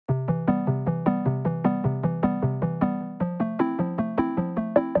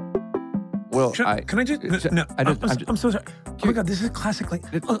Will, Can I just? No, I'm so sorry. Oh my God, this is classic. Like,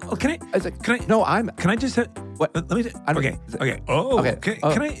 can I? No, Can I just? What? Let me. Okay. Oh. Okay.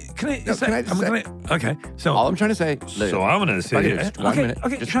 Can I? No, can I just say? Okay. So All I'm trying to say. So I'm gonna say. Just 1 minute.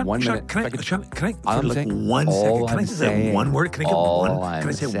 Okay. Just Sean, 1 minute. Can I? Sean, can I? All I'm For like saying- 1 all second. Can I I'm just say saying- one word? Can I get all one? Can I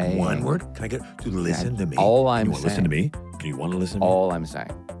I'm say saying- one word? Can I get to listen to me? All I'm You want to listen to saying- me? Do you want to listen to me? All I'm saying.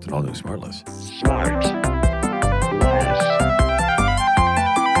 It's an all-new SmartLess. SmartLess.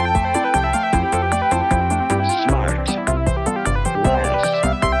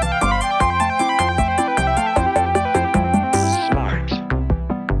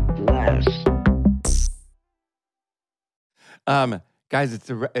 Guys,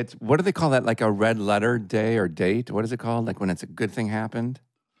 it's what do they call that? Like a red letter day or date? What is it called? Like when it's a good thing happened?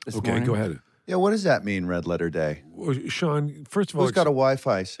 This morning? Go ahead. Yeah, what does that mean, red letter day? Well, Sean, first of all, Who's got a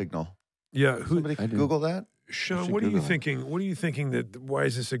Wi-Fi signal? yeah. Who, Somebody can Google that? Sean, should what are you Google it. thinking? What are you thinking that? Why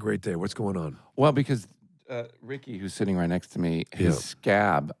is this a great day? What's going on? Well, because Ricky, who's sitting right next to me, his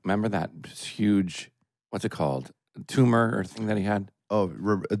scab. Remember that huge? What's it called? Tumor or thing that he had? Oh,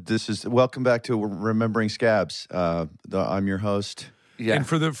 this is welcome back to Remembering Scabs. I'm your host. Yeah. And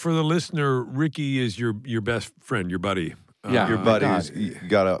for the listener, Ricky is your best friend, your buddy. Yeah. Your my buddy God. who's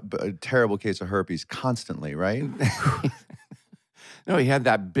got a terrible case of herpes constantly, right? No, he had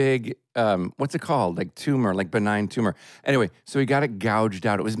that big, what's it called? Like tumor, like benign tumor. Anyway, so he got it gouged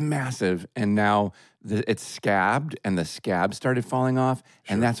out. It was massive. And now it's scabbed and the scab started falling off.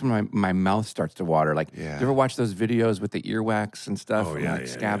 And that's when my mouth starts to water. Like, you ever watch those videos with the earwax and stuff? Oh, and, yeah, like, yeah,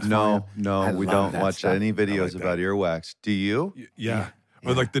 scabs yeah. falling No, off? I we love don't that watch stuff. any videos like about that. earwax. Do you? Yeah.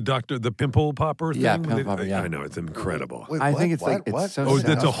 Or like the pimple popper thing? Yeah, pimple popper, yeah. I know, it's incredible. Wait, I what? think it's like, What? it's so Oh,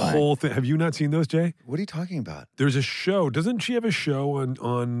 that's a satisfying. whole thing. Have you not seen those, Jay? What are you talking about? There's a show. Doesn't she have a show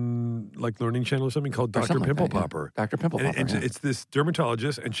on like Learning Channel or something called Or Dr. something like Pimple that, yeah. Popper? Dr. Pimple And, Popper, and yeah. it's this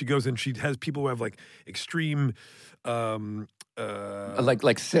dermatologist, and she goes and she has people who have like extreme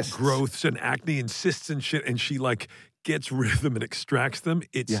like cysts. growths and acne and cysts and shit, and she like gets rid of them and extracts them.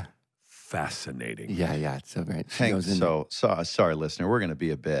 It's fascinating. Yeah, it's so great. She Hank, goes in sorry, listener. We're going to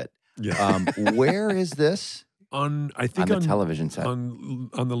be a bit. Yeah. Where is this? I think on the television set. on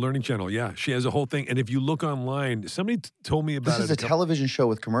the Learning Channel. Yeah, she has a whole thing, and if you look online, somebody told me about This is it. a television show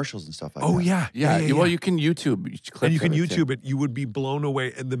with commercials and stuff like Oh that. yeah. Well, you can YouTube clips and you can of it, too. YouTube it. You would be blown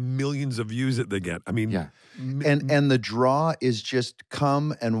away at the millions of views that they get. I mean, Yeah. And the draw is just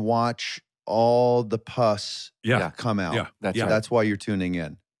come and watch all the pus Yeah. come out. Yeah. That's Yeah. right. That's why you're tuning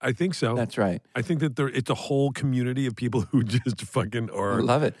in. I think so. That's right. I think that it's a whole community of people who just fucking are I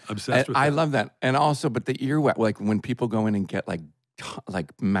love it. obsessed with I it. love that. And also, but the earwax, like when people go in and get like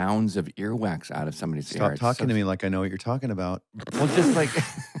mounds of earwax out of somebody's ear. Stop talking to me like I know what you're talking about. Well, just like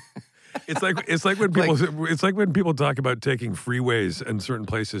It's like when people talk about taking freeways in certain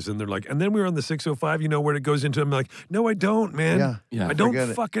places, and they're like, and then we were on the 605. You know where it goes into? I'm like, no, I don't, man. Yeah. I don't Forget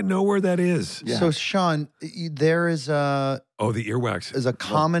it. fucking know where that is. Yeah. So, Sean, there is a Oh, the earwax.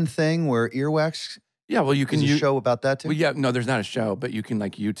 common thing where earwax yeah. Well, you can is a use. show about that too. Well, yeah. No, there's not a show, but you can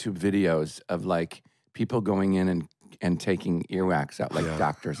like YouTube videos of like people going in and taking earwax out, like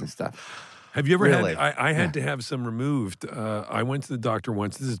doctors and stuff. Have you ever Really? had? I had to have some removed. I went to the doctor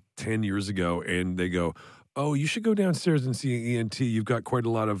once. This is 10 years ago, and they go, "Oh, you should go downstairs and see an ENT. You've got quite a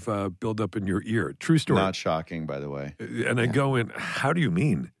lot of buildup in your ear." True story. Not shocking, by the way. And I go in. How do you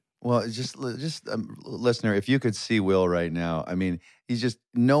mean? Well, it's just listener, if you could see Will right now, I mean,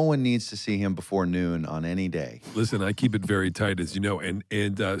 no one needs to see him before noon on any day. Listen, I keep it very tight, as you know, and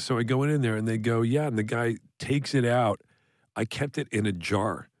so I go in there, and they go, "Yeah," and the guy takes it out. I kept it in a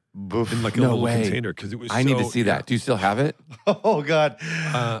jar. In like a No little way. container because it was. I need to see that. Do you still have it? Oh God!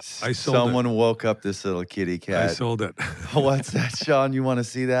 I sold Someone woke up this little kitty it. cat. I sold it. What's that, Sean? You want to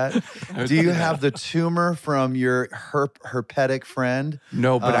see that? Do you have the tumor from your herpetic friend?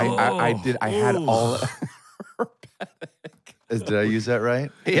 No, but I did. I had all. Did I use that right?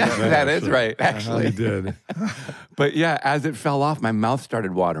 Yeah, that is right. I Actually, did. but yeah, as it fell off, my mouth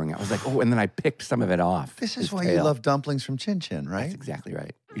started watering. I was like, oh, and then I picked some of it off. This is his why you tail. love dumplings from Chin Chin, right? That's exactly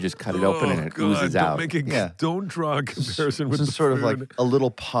right. You just cut it open and it God, oozes don't out. Make it, Yeah. Don't draw a comparison with It's the sort of food. like a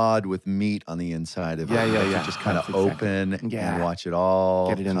little pod with meat on the inside of it. Yeah. You just kind of That's exactly- open Yeah. and watch it all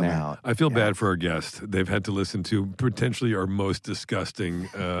Get it in come there. out. I feel bad for our guest. They've had to listen to potentially our most disgusting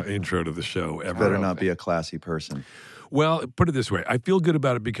intro to the show ever. Better not be a classy person. Well, put it this way. I feel good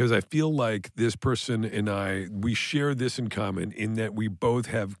about it because I feel like this person and we share this in common in that we both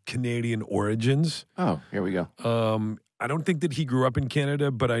have Canadian origins. Oh, here we go. I don't think that he grew up in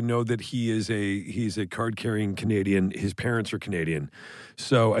Canada, but I know that he's a card-carrying Canadian. His parents are Canadian.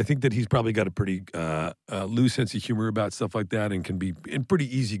 So I think that he's probably got a pretty loose sense of humor about stuff like that and can be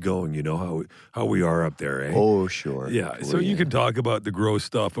pretty easygoing, you know, how we are up there, eh? Oh, sure. Yeah, Sure, so you can talk about the gross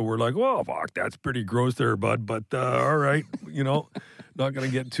stuff, and we're like, well, fuck, that's pretty gross there, bud, but all right, you know, not going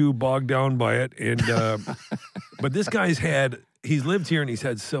to get too bogged down by it. And but this guy's he's lived here and he's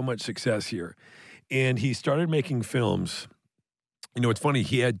had so much success here. And he started making films. You know, it's funny.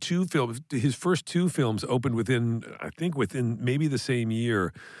 He had 2 films. His first 2 films opened within maybe the same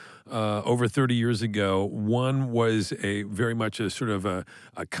year, over 30 years ago. One was very much a sort of a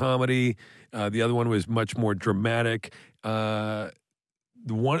comedy. The other one was much more dramatic. The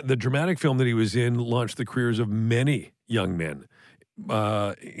dramatic film that he was in launched the careers of many young men.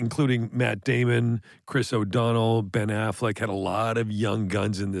 Including Matt Damon, Chris O'Donnell, Ben Affleck, had a lot of young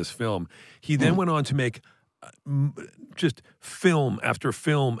guns in this film. He then went on to make just film after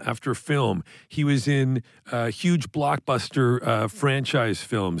film after film. He was in huge blockbuster franchise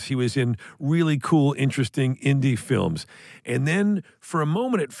films. He was in really cool, interesting indie films. And then for a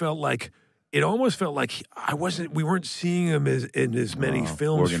moment, it almost felt like we weren't seeing him in as many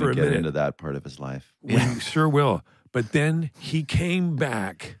films for a minute. We're going to get into that part of his life. We sure will. But then he came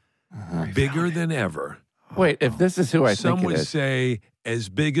back bigger than ever. Wait, if this is who I think Some it would is. say as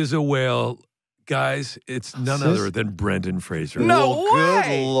big as a whale. Guys, it's none other than Brendan Fraser. No Good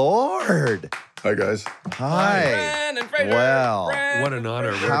way! Lord. Hi, guys. Hi. Brendan Fraser, Wow. Brendan What an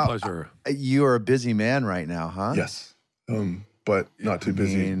honor. What a pleasure. You are a busy man right now, huh? Yes, but not too I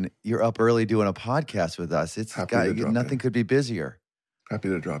busy. mean, you're up early doing a podcast with us. Happy to drop Nothing in. could be busier. Happy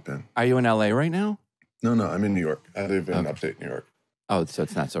to drop in. Are you in LA right now? No, I'm in New York. I live in upstate New York. Oh, so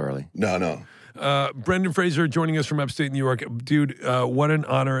it's not so early. No. Brendan Fraser joining us from upstate New York. Dude, what an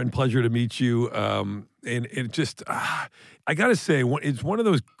honor and pleasure to meet you. And it just, I got to say, it's one of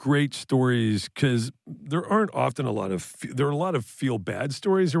those great stories because there aren't often there are a lot of feel-bad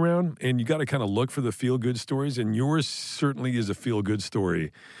stories around, and you got to kind of look for the feel-good stories, and yours certainly is a feel-good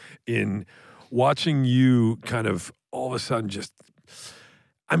story in watching you kind of all of a sudden just,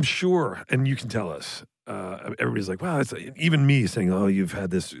 I'm sure, and you can tell us, everybody's like, wow, that's even me saying, oh, you've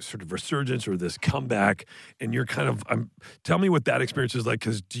had this sort of resurgence or this comeback, and you're kind of, tell me what that experience is like,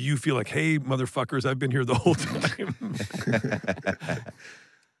 because do you feel like, hey, motherfuckers, I've been here the whole time?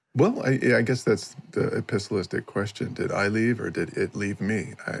 Well, I guess that's the epistolistic question. Did I leave or did it leave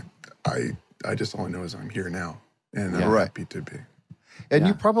me? I just all I know is I'm here now, and I'm happy to be. And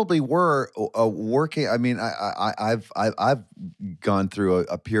you probably were working. I mean, I've gone through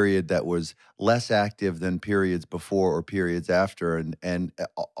a period that was less active than periods before or periods after,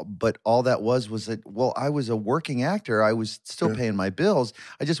 but all that was that, well, I was a working actor. I was still paying my bills.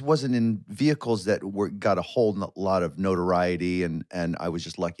 I just wasn't in vehicles that got a whole lot of notoriety, and I was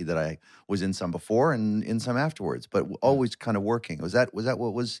just lucky that I was in some before and in some afterwards. But always kind of working. Was that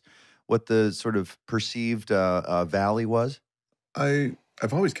what the sort of perceived valley was?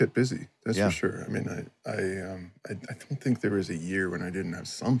 I've always kept busy. That's for sure. I mean, I don't think there was a year when I didn't have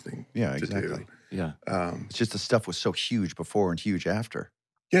something to do. Yeah. It's just the stuff was so huge before and huge after.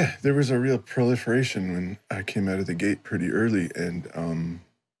 Yeah, there was a real proliferation when I came out of the gate pretty early, and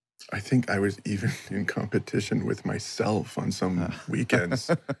I think I was even in competition with myself on some weekends.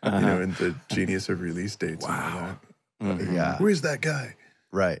 You know, in the genius of release dates. Wow. And all that. Yeah. Where's that guy?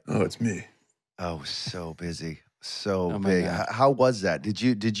 Right. Oh, it's me. Oh, so busy. So my big. God. How was that? Did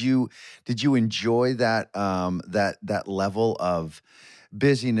you enjoy that that level of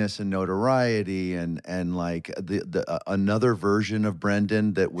busyness and notoriety and like the another version of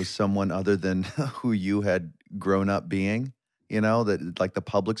Brendan that was someone other than who you had grown up being? You know, that like the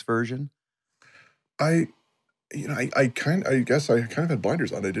public's version? I guess I kind of had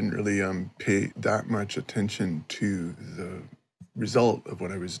blinders on. I didn't really pay that much attention to the result of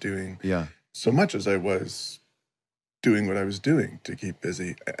what I was doing. Yeah. So much as I was doing what I was doing to keep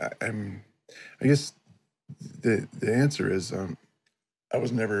busy. I guess the answer is I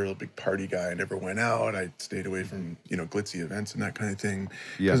was never a big party guy. I never went out. I stayed away from, glitzy events and that kind of thing.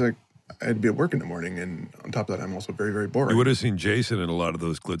 Yeah. Because I'd be at work in the morning, and on top of that, I'm also very, very boring. You would have seen Jason in a lot of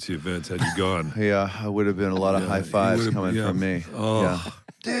those glitzy events had you gone. Yeah, I would have been a lot of high fives coming from me. Oh. Yeah.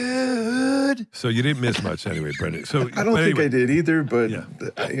 Dude. So you didn't miss much anyway, Brendan. So I don't think I did either, but Yeah.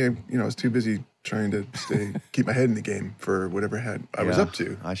 I was too busy trying to keep my head in the game for whatever I was up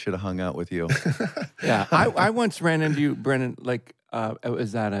to. I should have hung out with you. Yeah. I once ran into you, Brendan, like, it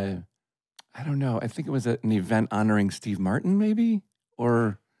was at I don't know, I think it was at an event honoring Steve Martin, maybe?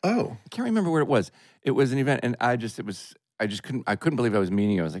 Or... Oh. I can't remember where it was. It was an event, and I I couldn't believe I was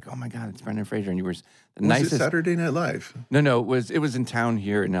meeting you. I was like, oh my God, it's Brendan Fraser. And you were the Was nicest. it Saturday Night Live? No, it was in town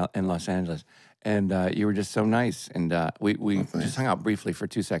here in Los Angeles. And you were just so nice. And we just hung out briefly for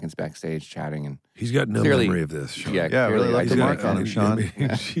 2 seconds backstage chatting. And He's got no clearly, memory of this, Sean. Yeah, I really like the mark on him, Sean.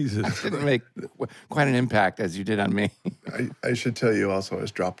 Jesus. didn't make quite an impact as you did on me. I should tell you also, I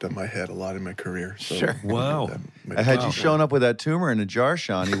was dropped on my head a lot in my career. So Sure. Wow. Had you shown up with that tumor in a jar,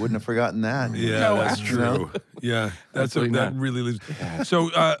 Sean, he wouldn't have forgotten that. Yeah, No, that's absolutely. true. Yeah, Absolutely that not. really leaves.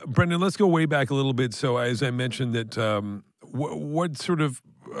 So, Brendan, let's go way back a little bit. So, as I mentioned, that what sort of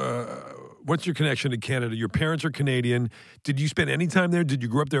what's your connection to Canada? Your parents are Canadian. Did you spend any time there? Did you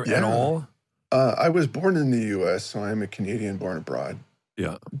grow up there at all? I was born in the U.S., so I'm a Canadian born abroad,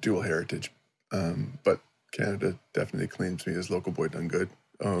 Yeah. dual heritage. But Canada definitely claims me as local boy done good.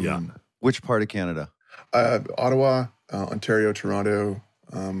 Yeah. Which part of Canada? Ottawa, Ontario, Toronto.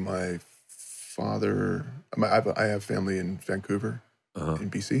 My father, I have family in Vancouver, in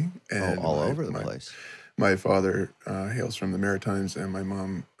BC. And all over the place. My father hails from the Maritimes, and my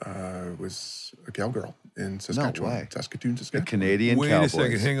mom was a cowgirl in Saskatchewan. way. Saskatoon, The Saskatchewan. Canadian Wait Cowboys. a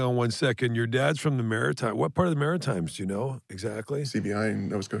second. Hang on 1 second. Your dad's from the Maritime. What part of the Maritimes do you know exactly? CBI in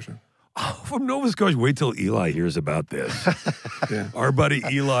Nova Scotia. Oh, from Nova Scotia. Wait till Eli hears about this. Yeah. Our buddy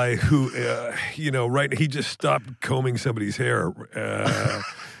Eli, who, he just stopped combing somebody's hair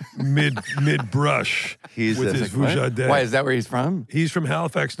mid brush He's with this- his What? Vujadin. Why is that where he's from? He's from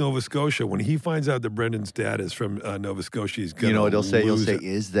Halifax, Nova Scotia. When he finds out that Brendan's dad is from Nova Scotia, he's gonna You know what he'll say? He'll lose say, it.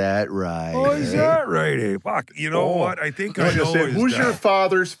 "Is that right?" "Oh, is that right? Hey, fuck. You know what? I think I I just know said, his who's your dad."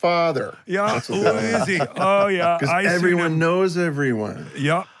 father's father? Yeah, who is he? Oh, yeah. Because I seen everyone him. knows everyone.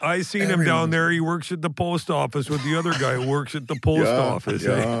 Yeah, I seen him down there. He works at the post office with the other guy who works at the post office.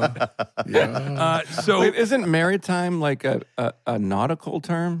 eh? Yeah. So Wait, isn't maritime like a nautical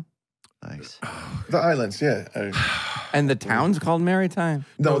term? Nice. The islands, yeah. And the town's called maritime?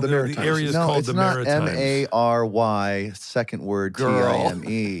 No, the the Maritimes. area is No, called it's the not Maritimes. MARY, second word Girl. TIME.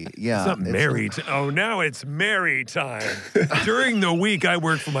 Yeah. It's not married. Oh, now it's Mary time. During the week, I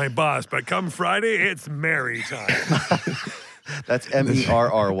work for my boss, but come Friday, it's Mary time. That's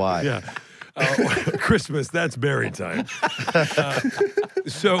MERRY. Yeah. Christmas, that's Mary time.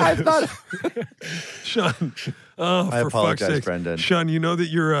 So, I thought Sean, oh, I for apologize, fuck's sake. Brendan. Sean, you know that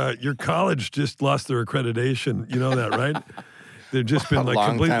your college just lost their accreditation. You know that, right? They've just been A like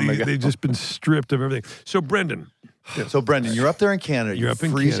long time completely, ago. they've just been stripped of everything. So, Brendan, So, Brendan, you're up there in Canada. You're up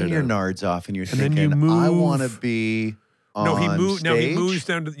in freezing Canada. your nards off, and you're And then thinking, you I move- want to be on no, he moved. Now he stage? moves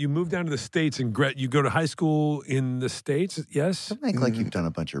down to. You move down to the States, and you go to high school in the States. Yes, Don't make like you've done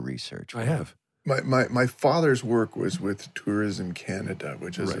a bunch of research. I have. My father's work was with Tourism Canada,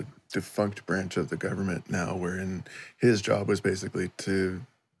 which is Right. a defunct branch of the government now, wherein his job was basically to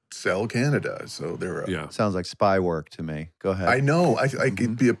sell Canada. So there were. Yeah. Sounds like spy work to me. Go ahead. I know. I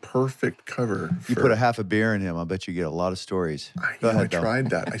could be a perfect cover. you for, put a half a beer in him, I bet you get a lot of stories. Go I ahead, though. tried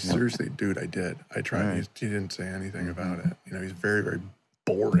that. I seriously, dude, I did. I tried. All right. He didn't say anything about it. You know, he's very, very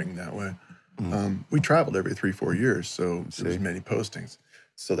boring that way. We traveled every 3-4 years, so there was many postings.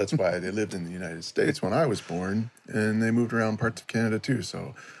 So that's why they lived in the United States when I was born, and they moved around parts of Canada too.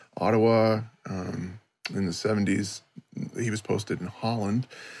 So Ottawa, in the 70s, he was posted in Holland.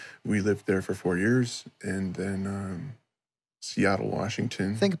 We lived there for 4 years, and then Seattle,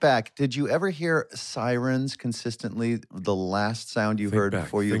 Washington. Think back. Did you ever hear sirens consistently? The last sound you heard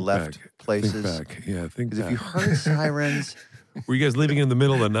before you left places? Think back. Yeah, think Because back. if you heard sirens, Were you guys living in the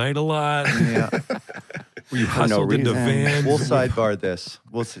middle of the night a lot? yeah, Were you For no hustled into reason. vans? we'll sidebar this.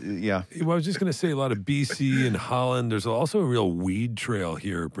 Yeah. Well, I was just going to say a lot of BC and Holland. There's also a real weed trail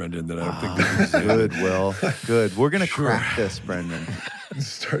here, Brendan, that I don't think that was Good, Will. Good. We're going to Sure. crack this, Brendan.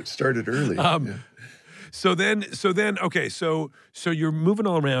 Started early. Yeah. So then, okay, so you're moving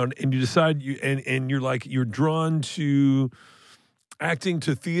all around, and you decide and you're like you're drawn to acting,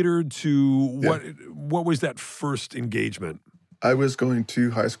 to theater, to what was that first engagement? I was going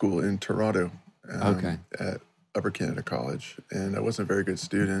to high school in Toronto Okay. at Upper Canada College, and I wasn't a very good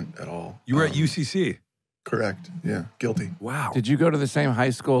student at all. You were at UCC. Correct. Yeah. Guilty. Wow. Did you go to the same high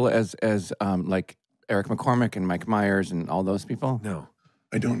school as like Eric McCormick and Mike Myers and all those people? No.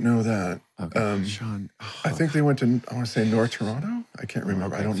 I don't know that. Okay. Sean. I think they went to, I want to say North Toronto. I can't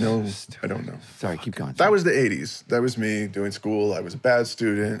remember. I don't know. I don't know. Sorry, keep going. That was the 80s. That was me doing school. I was a bad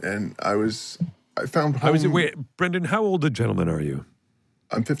student, and I found home. Wait, Brendan, how old a gentleman are you?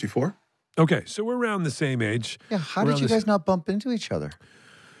 I'm 54. Okay, so we're around the same age. Yeah, how We're did on you this- guys not bump into each other?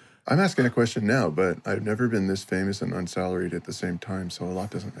 I'm asking a question now, but I've never been this famous and unsalaried at the same time, so a lot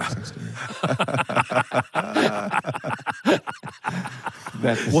doesn't make sense to me.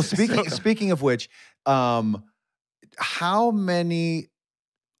 Well, speaking of which, how many?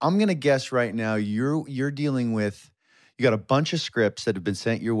 I'm going to guess right now. You're dealing with. You got a bunch of scripts that have been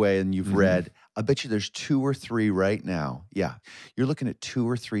sent your way, and you've read. I bet you there's 2 or 3 right now. Yeah, you're looking at 2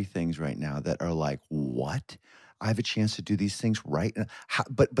 or 3 things right now that are like, what? I have a chance to do these things right,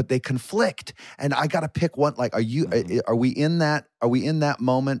 but they conflict, and I got to pick one. Like, are we in that? Are we in that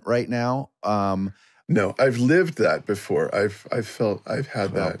moment right now? No, I've lived that before. I've felt I've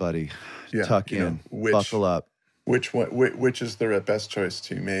had that, buddy. Yeah, Tuck in, buckle up. Which which is the best choice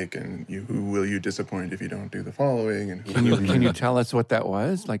to make, and who will you disappoint if you don't do the following? And can you tell us what that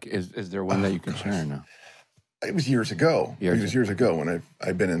was? Like, is there one that you can share now? It was years ago. It was years ago when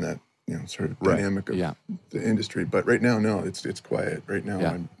I've been in that sort of dynamic of the industry. But right now, no, it's quiet. Right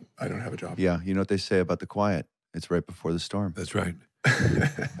now, I don't have a job. Yeah, you know what they say about the quiet? It's right before the storm. That's right.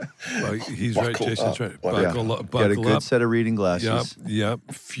 Well, he's right. Jason's right. Buckle up. Get a good set of reading glasses. Yep.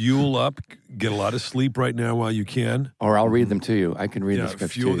 Fuel up. Get a lot of sleep right now while you can. Or I'll read them to you. I can read the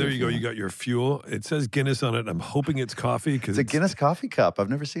scripts fuel. to you. There you go. You got your fuel. It says Guinness on it. I'm hoping it's coffee. It's a Guinness coffee cup. I've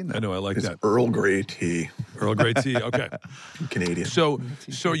never seen that. I know. I like it's that. Earl Grey tea. Earl Grey tea. Okay. Canadian. So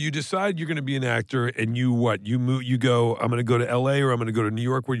you decide you're going to be an actor, and you what? You move. You go. I'm going to go to L.A. or I'm going to go to New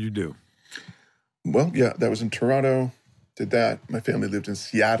York. What do you do? Well, yeah, that was in Toronto. Did that. My family lived in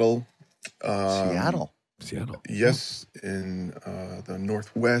Seattle. Seattle. Yes, in the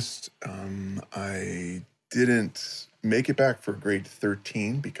Northwest. I didn't make it back for grade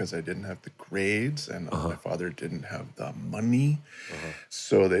 13 because I didn't have the grades, and my father didn't have the money.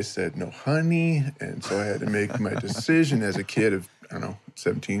 So they said, no honey. And so I had to make my decision as a kid of,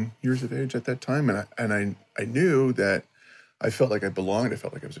 17 years of age at that time. And I knew that I felt like I belonged. I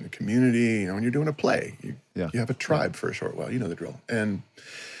felt like I was in a community. When you're doing a play, you have a tribe for a short while. You know the drill. And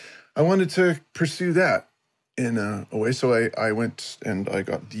I wanted to pursue that in a way. So I went and I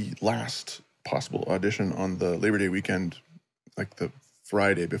got the last possible audition on the Labor Day weekend, like the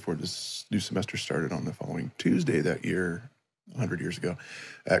Friday before this new semester started on the following Tuesday that year, 100 years ago,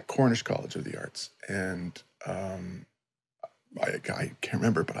 at Cornish College of the Arts. And I can't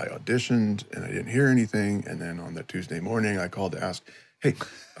remember, but I auditioned and I didn't hear anything. And then on that Tuesday morning, I called to ask, hey,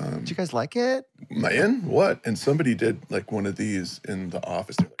 did you guys like it? Am I in? What? And somebody did like one of these in the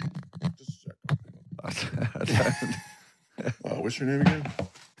office. They're like, just a second. What's your name again?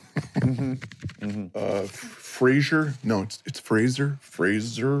 Fraser? No, it's Fraser.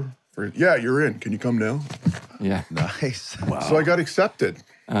 Fraser. Yeah, you're in. Can you come now? Yeah. Nice. Wow. So I got accepted.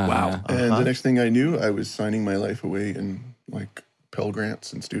 Wow. And the next thing I knew, I was signing my life away in like Pell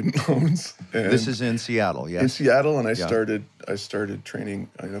Grants and student loans. And this is in Seattle, yes? In Seattle, and I started training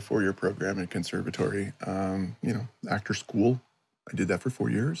in a 4-year program in conservatory, actor school. I did that for 4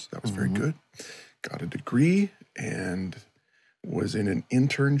 years. That was very good. Got a degree and was in an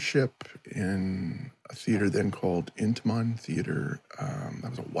internship in a theater then called Intiman Theater. That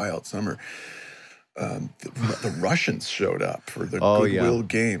was a wild summer. The Russians showed up for the Goodwill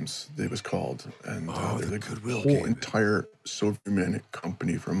Games, it was called. And the Goodwill whole entire Soviet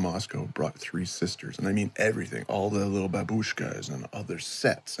company from Moscow brought 3 sisters. And I mean everything, all the little babushkas and other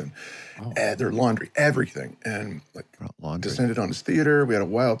sets and their laundry, everything. And descended on this theater. We had a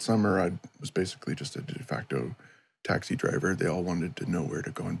wild summer. I was basically just a de facto taxi driver. They all wanted to know where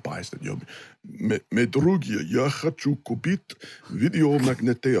to go and buy stuff. Me drugie, я хочу купить video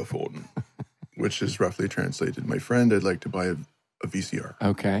magnetofon. Which is roughly translated, my friend, I'd like to buy a VCR.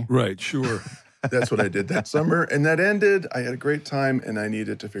 Okay. Right, sure. That's what I did that summer. And that ended. I had a great time, and I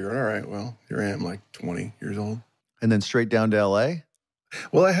needed to figure out, all right, well, here I am, like 20 years old. And then straight down to L.A.?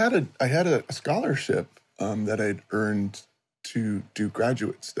 Well, I had a scholarship that I'd earned to do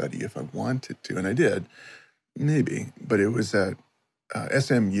graduate study if I wanted to, and I did, maybe. But it was at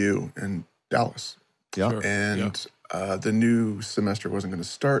SMU in Dallas. Yeah. Sure. And the new semester wasn't going to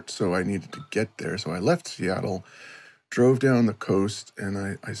start, so I needed to get there. So I left Seattle, drove down the coast,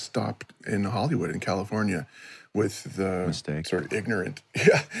 and I stopped in Hollywood in California with the sort of ignorant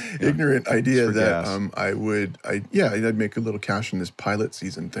idea that I'd make a little cash in this pilot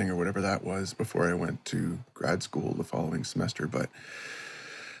season thing or whatever that was before I went to grad school the following semester. But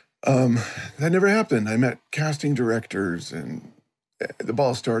that never happened. I met casting directors, and the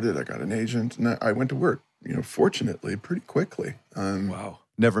ball started. I got an agent, and I went to work. Fortunately, pretty quickly. Wow.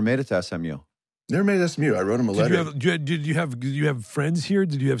 Never made it to SMU. Never made SMU. I wrote him a letter. Did you have friends here?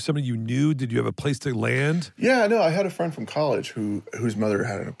 Did you have somebody you knew? Did you have a place to land? Yeah, no. I had a friend from college whose mother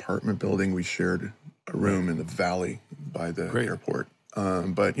had an apartment building. We shared a room in the valley by the airport.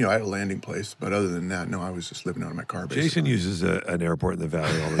 But, I had a landing place. But other than that, no, I was just living out of my car, basically. Jason uses an airport in the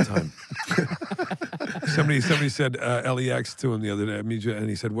valley all the time. Somebody said LEX to him the other day, and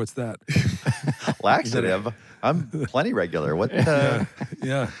he said, "What's that?" Laxative. I'm plenty regular. What?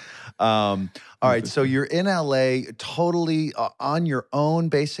 Yeah. All right, so you're in LA, totally on your own,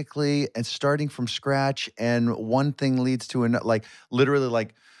 basically, and starting from scratch. And one thing leads to another, like literally,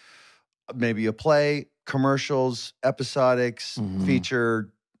 like maybe a play, commercials, episodics, feature.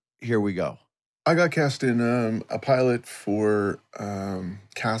 Here we go. I got cast in a pilot for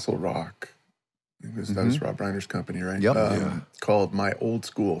Castle Rock. That was Rob Reiner's company, right? Yep. Called My Old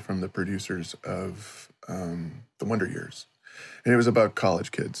School, from the producers of the Wonder Years. And it was about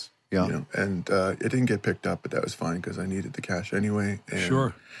college kids. Yeah. And it didn't get picked up, but that was fine because I needed the cash anyway. And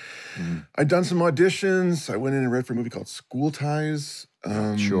Sure. I'd done some auditions. I went in and read for a movie called School Ties.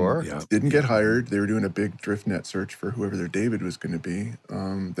 Sure. Yeah. Didn't get hired. They were doing a big DriftNet search for whoever their David was going to be.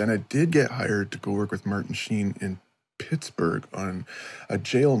 Then I did get hired to go work with Martin Sheen in Pittsburgh on a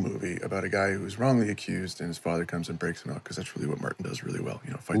jail movie about a guy who was wrongly accused, and his father comes and breaks him out, because that's really what Martin does really well,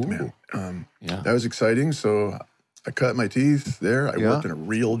 fight the man. That was exciting. So I cut my teeth there. I worked in a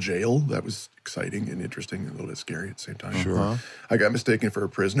real jail. That was exciting and interesting and a little bit scary at the same time. Sure. I got mistaken for a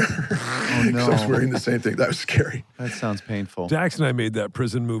prisoner. Oh, no. I was wearing the same thing. That was scary. That sounds painful. Dax and I made that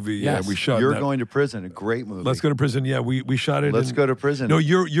prison movie. Yes. Yeah, we shot You're that. going to prison. A great movie. Let's Go to Prison. Yeah, we shot it. Let's Go to Prison. No,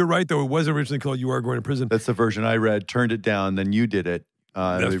 you're right, though. It was originally called You Are Going to Prison. That's the version I read. Turned it down. Then you did it.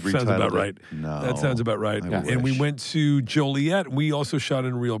 That They sounds retitled about it. right. No. That sounds about right. I And we wish. went to Joliet. We also shot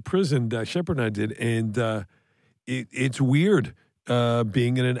in a real prison. Shepard and I did. And it's weird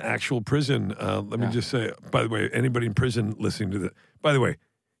being in an actual prison. Let me just say, by the way, anybody in prison listening to this, by the way,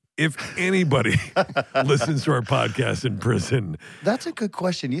 if anybody listens to our podcast in prison. That's a good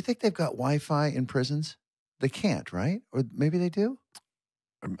question. You think they've got Wi-Fi in prisons? They can't, right? Or maybe they do?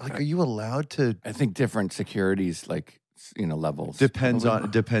 Like, are you allowed to? I think different securities, levels. Depends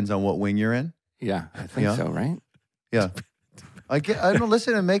on what wing you're in. Yeah, I think Yeah. so, right? Yeah. I don't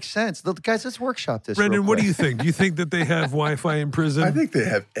listen. It makes sense. Guys, let's workshop this. Brendan, real what do quick. you think? Do you think that they have Wi-Fi in prison? I think they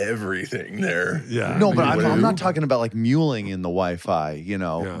have everything there. Yeah. No, but You I'm do? not talking about like muling in the Wi-Fi,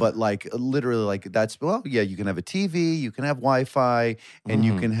 Yeah. but like literally like you can have a TV, you can have Wi-Fi, and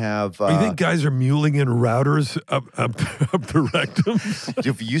you can have. You think guys are muling in routers up the rectums?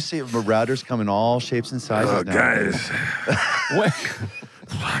 if you see routers come in all shapes and sizes now. Guys. What?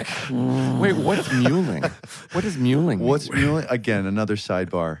 Wait, what's muling? What is muling? What's muling? Again, another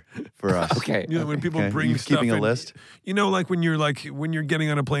sidebar for us. Okay. When people Okay. bring You stuff keeping a in- list? like when you're getting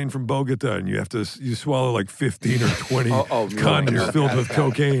on a plane from Bogota and you have to you swallow like 15 or 20 condoms muling. filled with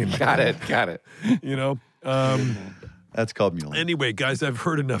cocaine. Got it. That's called muling. Anyway, guys, I've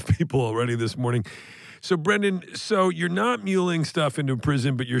heard enough people already this morning. So, Brendan, you're not muling stuff into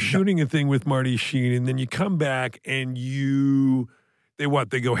prison, but you're shooting a thing with Marty Sheen, and then you come back and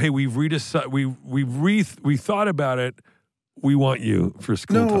they go, hey, we thought about it. We want you for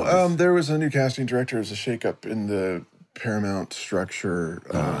School Ties. No, there was a new casting director. It was a shakeup in the Paramount structure.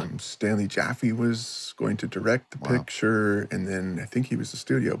 Stanley Jaffe was going to direct the picture, and then I think he was the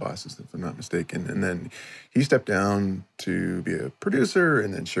studio boss, if I'm not mistaken. And then he stepped down to be a producer,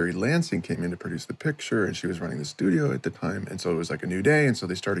 and then Sherry Lansing came in to produce the picture, and she was running the studio at the time. And so it was like a new day, and so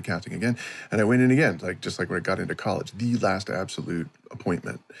they started casting again. And I went in again, just like when I got into college, the last absolute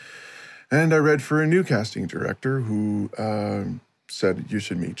appointment. And I read for a new casting director who said, you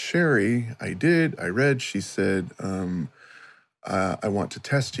should meet Sherry. I did. I read. She said, I want to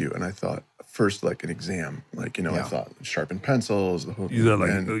test you. And I thought, first, like an exam. I thought sharpened pencils, the whole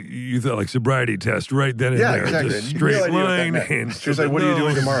You thought like sobriety test right then and yeah, there. exactly. Just And straight no idea what that line. meant. Hands She was to like, the what are you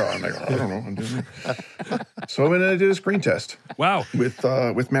doing nose. tomorrow? I'm like, I don't know. I'm doing it. So I went and I did a screen test Wow. with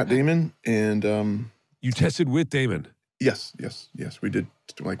Matt Damon. And You tested with Damon. yes. We did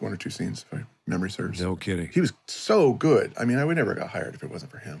like one or two scenes, if my memory serves. No kidding. He was so good. I mean, I would never got hired if it wasn't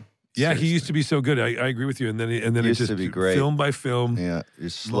for him. Yeah, he used to be so good. I agree with you. And then it Used just to be great. film by film, Yeah, you're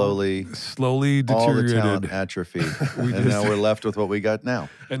slowly slowly all the deteriorated. talent atrophied, and now we're left with what we got now.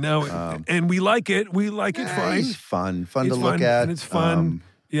 And now, and we like it. We like it fine. It's fun It's to look fun, at, and it's fun.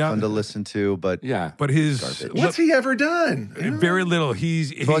 Yeah. fun to listen to. But Yeah. But his Garbage. What's he ever done? very little. He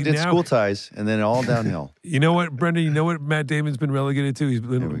so I did now, School Ties, and then all downhill. You know what, Brendan? You know what Matt Damon's been relegated to? He's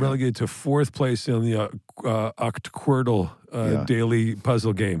been relegated to fourth place in the Octquartle daily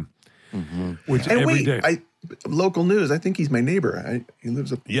puzzle game, which And every wait, day. local news. I think he's my neighbor. He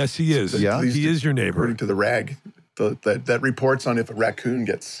lives up. Yes, he is. Yeah? at least He is your according neighbor. to the rag that reports on if a raccoon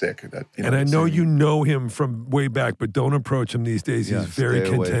gets sick. That, and I know you know him from way back, but don't approach him these days. He's very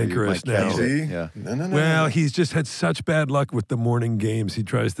stay away, you cantankerous might now. catch it. Yeah. No. Well, he's just had such bad luck with the morning games. He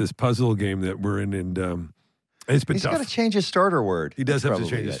tries this puzzle game that we're in, and it's been He's tough. got to change his starter word. He does That's have to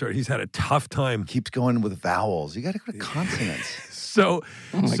change probably his it. starter. He's had a tough time. Keeps going with vowels. You got to go to consonants. So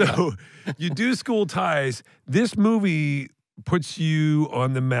you do School Ties. This movie puts you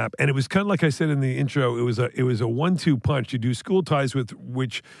on the map, and it was kind of like I said in the intro. It was a 1-2 punch. You do School Ties,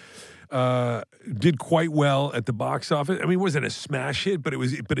 which did quite well at the box office. I mean, it wasn't a smash hit, but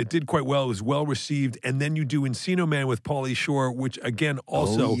it did quite well. It was well received. And then you do Encino Man with Pauly Shore, which again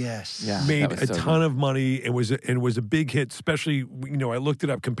also made a ton of money and was a big hit. Especially, I looked it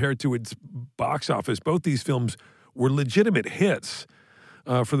up compared to its box office. Both these films were legitimate hits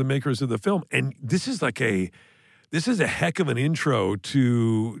for the makers of the film. And this is a heck of an intro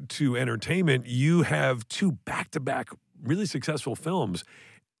to entertainment. You have 2 back-to-back really successful films.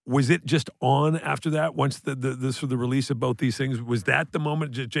 Was it just on after that? Once the release of both these things, was that the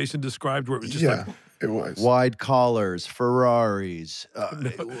moment that Jason described where it was just it was Wide collars, Ferraris.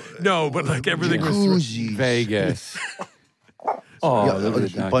 no, but like everything was Jacuzzis. Vegas.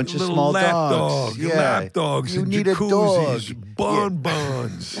 A bunch of little small lap dogs. lap dogs, You and need a jacuzzis, dog.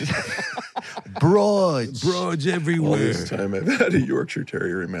 bonbons, Broads. broads all everywhere. this time I've had a Yorkshire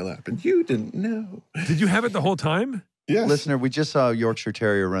Terrier in my lap, and you didn't know. Did you have it the whole time? Yes, Listener, we just saw a Yorkshire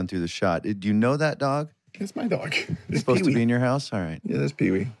Terrier run through the shot. Do you know that dog? it's my dog. It's supposed to be in your house? All right. Yeah, that's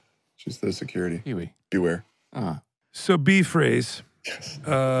Pee-wee. She's the security. Pee-wee. Beware. So B phrase.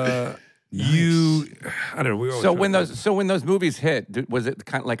 I don't know. So when those movies hit, was it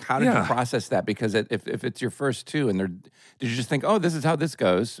kind of like, how did you process that? Because if it's your first 2 and did you just think, oh, this is how this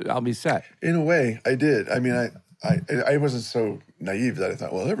goes, I'll be set? In a way, I did. I mean, I wasn't so naive that I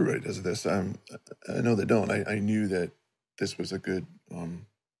thought, well, everybody does this. I know they don't. I knew that this was a good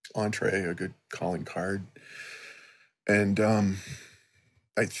entree, a good calling card. And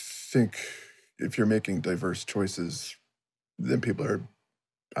I think if you're making diverse choices, then people are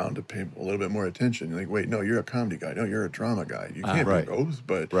bound to pay a little bit more attention. You're like, wait, no, you're a comedy guy. No, you're a drama guy. You can't do both.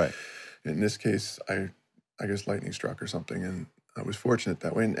 But in this case, I guess lightning struck or something, and I was fortunate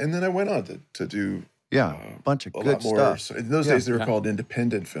that way. And then I went on to do a bunch of a good lot more. stuff. So in those days, they were called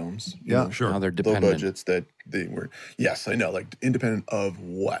independent films. You know, sure. Now they're low dependent. budgets that they were. Yes, I know. Like independent of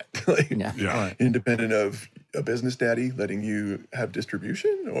what? Like independent of a business daddy letting you have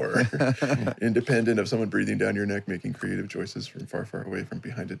distribution, or independent of someone breathing down your neck, making creative choices from far, far away from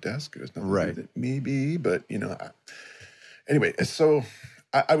behind a desk. There's nothing to do with it, maybe, but anyway. So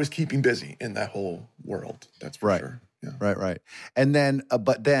I was keeping busy in that whole world. That's for sure. Yeah. Right. And then,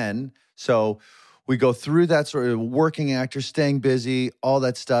 so we go through that sort of working actor, staying busy, all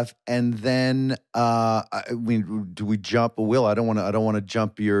that stuff, and then do we jump? Will, I don't want to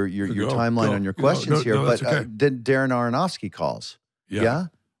jump your timeline on your questions here, but then Darren Aronofsky calls,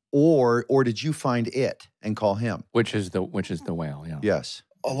 or did you find it and call him? Which is the whale? Yeah. Yes.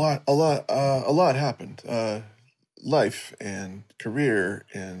 A lot happened. Life and career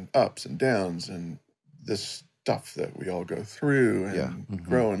and ups and downs and this stuff that we all go through and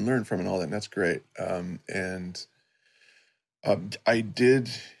grow and learn from and all that. And that's great. I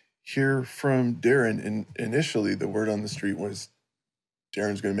did hear from Darren, and initially the word on the street was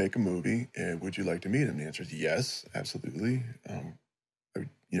Darren's going to make a movie, and would you like to meet him? The answer is yes, absolutely.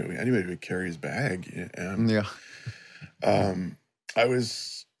 Anybody would carry his bag. I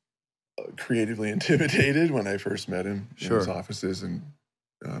was creatively intimidated when I first met him in his offices in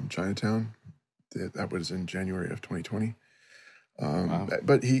Chinatown. That was in January of 2020.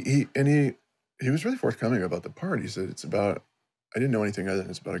 But he was really forthcoming about the part. He said I didn't know anything other than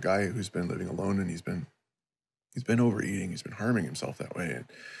it's about a guy who's been living alone, and he's been overeating, he's been harming himself that way, and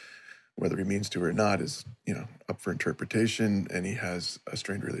whether he means to or not is up for interpretation. And he has a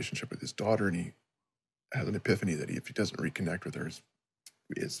strained relationship with his daughter, and he has an epiphany that if he doesn't reconnect with her,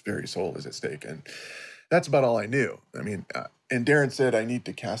 his very soul is at stake. And that's about all I knew. I mean, and Darren said, I need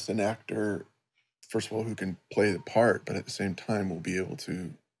to cast an actor, first of all, who can play the part, but at the same time will be able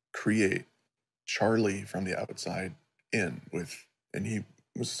to create Charlie from the outside in and he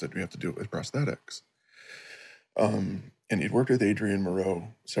said, we have to do it with prosthetics. And he'd worked with Adrian Moreau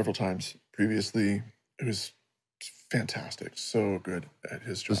several times previously. It was fantastic. So good at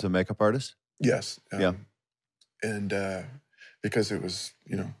his job. Was a makeup artist? Yes. And because it was,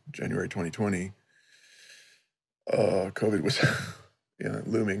 January 2020, COVID was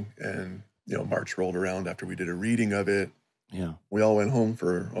looming, and March rolled around after we did a reading of it. Yeah. We all went home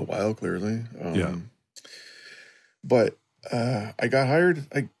for a while, clearly. But I got hired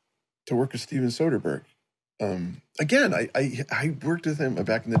to work with Steven Soderbergh Again, I worked with him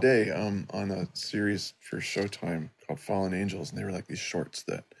back in the day on a series for Showtime called Fallen Angels, and they were like these shorts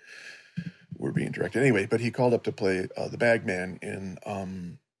that were being directed anyway. But he called up to play the Bagman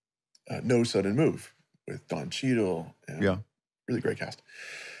in No Sudden Move with Don Cheadle. And really great cast.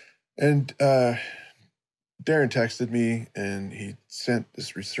 And Darren texted me, and he sent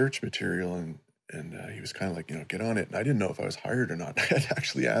this research material, and he was kind of like, get on it. And I didn't know if I was hired or not. I had to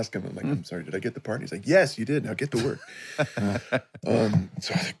actually ask him. I'm like, I'm sorry, did I get the part? And he's like, yes, you did. Now get to work. So I was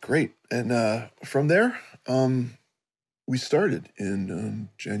like, great. And from there, we started in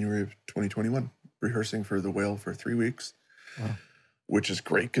January of 2021, rehearsing for The Whale for 3 weeks, which is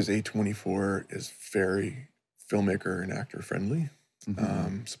great because A24 is very filmmaker and actor friendly,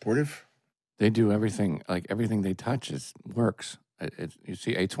 supportive. They do everything, like everything they touch works. You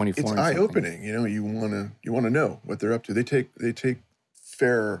see A24. It's eye opening. You want to know what they're up to. They take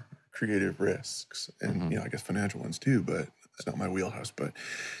fair creative risks, and I guess financial ones too. But it's not my wheelhouse. But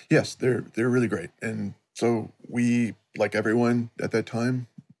yes, they're really great. And so we, like everyone at that time,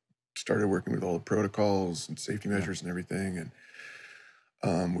 started working with all the protocols and safety measures and everything.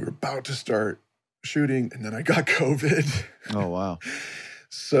 And we were about to start shooting, and then I got COVID. Oh wow.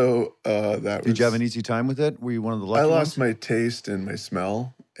 So Did you have an easy time with it? Were you one of the lucky I ones? lost my taste and my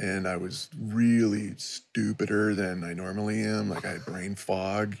smell, and I was really stupider than I normally am. Like I had brain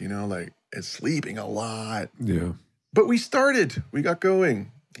fog, and sleeping a lot. Yeah. But we got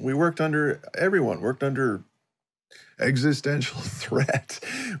going. We worked under existential threat.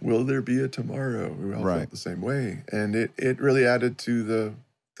 Will there be a tomorrow? We all felt the same way. And it really added to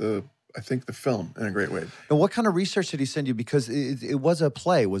I think the film in a great way. And what kind of research did he send you? Because it was a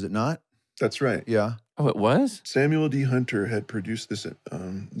play, was it not? That's right. Yeah. Oh, it was? Samuel D. Hunter had produced this at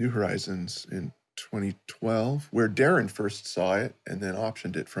New Horizons in 2012, where Darren first saw it and then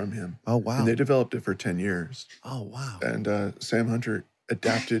optioned it from him. Oh, wow. And they developed it for 10 years. Oh, wow. And Sam Hunter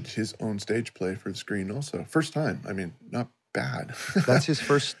adapted his own stage play for the screen also. First time. I mean, not bad. That's his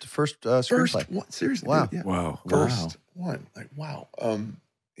first screenplay. First one. Seriously. Wow. Yeah. Wow. First one. Like, wow.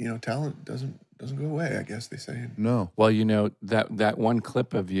 Talent doesn't go away, I guess they say. No. Well, that one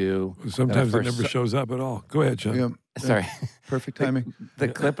clip of you. Sometimes it never shows up at all. Go ahead, John. Yeah. Sorry. Perfect timing. The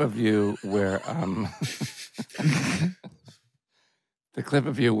clip of you where the clip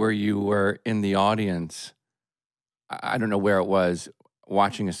of you where you were in the audience, I don't know where it was,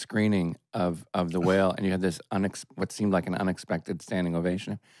 watching a screening of The Whale, and you had this what seemed like an unexpected standing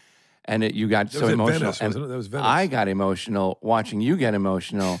ovation. And you got so emotional. Venice, wasn't it? That was Venice. I got emotional watching you get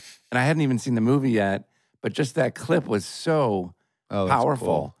emotional, and I hadn't even seen the movie yet, but just that clip was so powerful.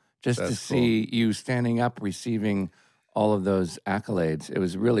 Cool. Just to see you standing up, receiving all of those accolades. It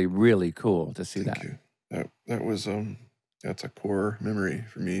was really, really cool to see Thank that. you. That was that's a core memory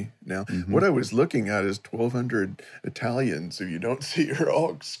for me now. What I was looking at is 1,200 Italians who you don't see are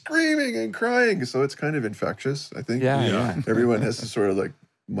all screaming and crying. So it's kind of infectious, I think. Yeah. Everyone has this sort of like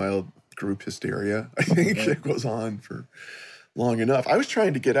mild group hysteria. I think it goes on for long enough. I was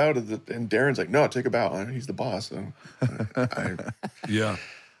trying to get out of and Darren's like, no, take a bow. He's the boss. So Yeah.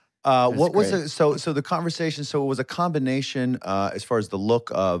 What was great. it? So the conversation. So it was a combination as far as the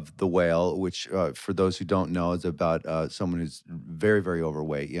look of The Whale, which for those who don't know, is about someone who's very, very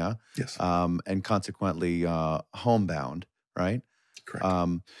overweight. Yeah. Yes. And consequently homebound. Right. Correct.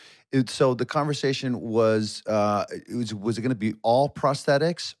 So the conversation was it going to be all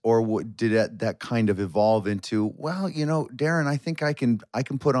prosthetics, or did that kind of evolve into, well, Darren, I think I can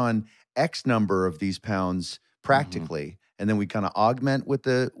put on X number of these pounds practically, and then we kind of augment with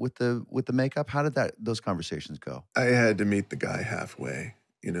the makeup. How did those conversations go? I had to meet the guy halfway,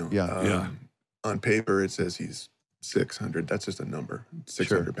 Yeah. On paper, it says he's 600. That's just a number,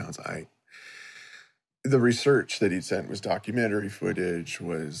 600 pounds. The research that he'd sent was documentary footage,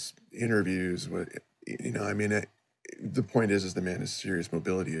 was interviews. The point is the man has serious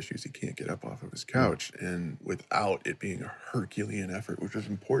mobility issues. He can't get up off of his couch. And without it being a Herculean effort, which was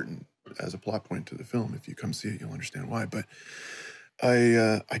important as a plot point to the film, if you come see it, you'll understand why. But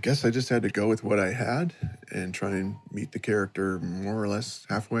I guess I just had to go with what I had and try and meet the character more or less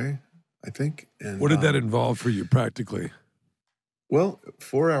halfway, I think. And What did that involve for you practically? Well,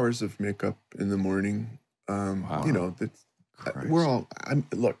 4 hours of makeup in the morning. Wow. We're all.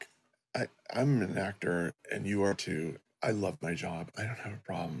 I'm an actor, and you are too. I love my job. I don't have a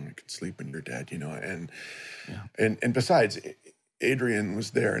problem. I can sleep when you're dead, And besides, Adrian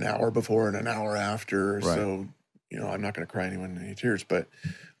was there an hour before and an hour after, so I'm not going to cry anyone any tears. But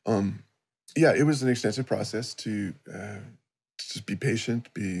it was an extensive process to just be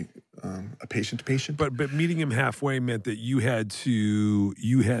patient, be a patient patient. But meeting him halfway meant that you had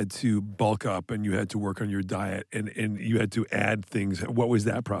to bulk up and you had to work on your diet and you had to add things. What was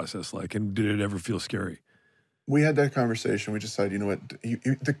that process like? And did it ever feel scary? We had that conversation. We decided, you know what?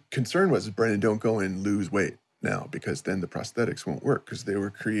 The concern was, Brendan, don't go and lose weight now, because then the prosthetics won't work, because they were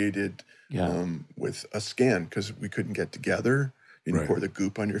created with a scan, because we couldn't get together. You know, pour the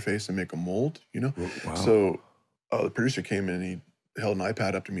goop on your face and make a mold, you know? Wow. So the producer came in and he held an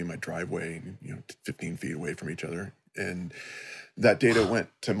iPad up to me in my driveway, 15 feet away from each other. And that data went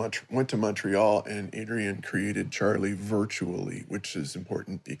to Montreal, and Adrian created Charlie virtually, which is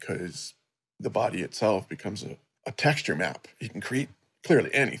important because the body itself becomes a texture map. You can create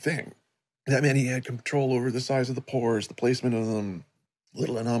clearly anything. That meant he had control over the size of the pores, the placement of them,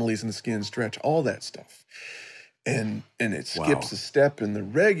 little anomalies in the skin, stretch, all that stuff. And it skips a step in the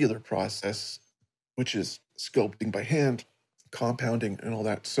regular process, which is sculpting by hand, compounding, and all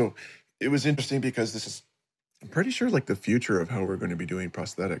that. So it was interesting because this is, I'm pretty sure, like the future of how we're going to be doing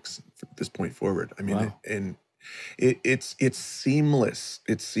prosthetics from this point forward. I mean, and it's seamless.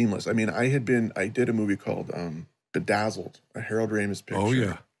 It's seamless. I mean, I did a movie called Bedazzled, a Harold Ramis picture. Oh,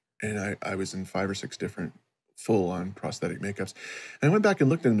 yeah. And I was in 5 or 6 different full-on prosthetic makeups. And I went back and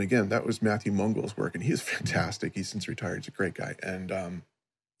looked at him again. That was Matthew Mungo's work, and he's fantastic. He's since retired. He's a great guy. And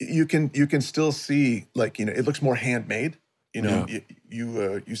you can still see, like, it looks more handmade.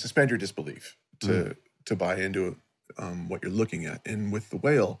 You suspend your disbelief to buy into what you're looking at. And with the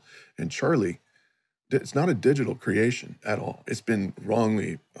whale and Charlie, it's not a digital creation at all. It's been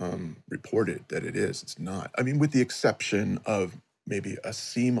wrongly reported that it is. It's not. I mean, with the exception of maybe a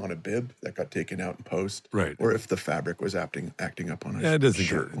seam on a bib that got taken out in post, right? Or if the fabric was acting up on a that doesn't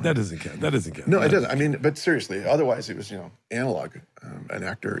shirt. Count. That doesn't count. That doesn't count. No, it doesn't. I mean, but seriously, otherwise it was analog, an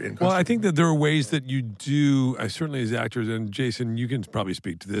actor in costume. Well, I think that there are ways that you do. Certainly as actors, and Jason, you can probably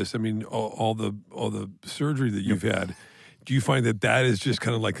speak to this. I mean, all the surgery that you've had. Do you find that is just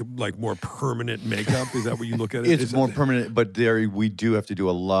kind of like more permanent makeup? Is that what you look at it? It's more permanent, but there we do have to do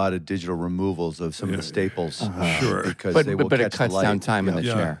a lot of digital removals of some of the staples. Sure, because but they will it catch cuts the light. down time in the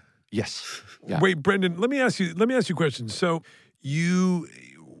chair. Yes. Yeah. Wait, Brendan, let me ask you a question. So you've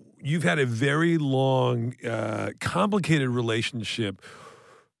had a very long, complicated relationship,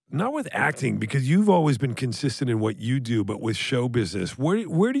 not with acting, because you've always been consistent in what you do, but with show business.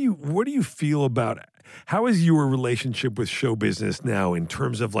 Where do you feel about it? How is your relationship with show business now in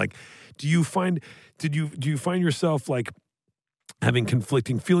terms of do you find yourself having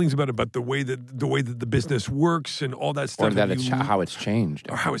conflicting feelings about the way that the business works and all that stuff, or that how it's changed,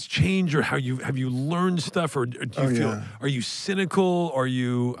 or how have you learned stuff, or do you feel are you cynical? Are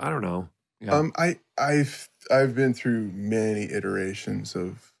you, I don't know. Yeah. I've been through many iterations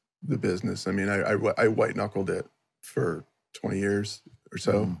of the business. I mean, I white knuckled it for 20 years or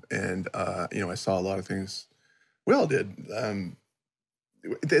so, and I saw a lot of things we all did.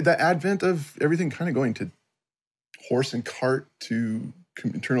 The advent of everything kind of going to horse and cart to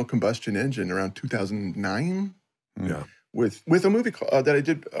internal combustion engine around 2009. Yeah. With a movie that I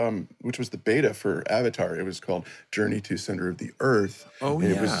did, which was the beta for Avatar. It was called Journey to Center of the Earth. Oh, and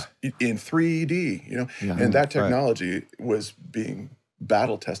yeah. It was in 3D, and that technology was being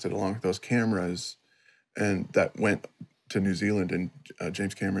battle tested along with those cameras, and that went to New Zealand, and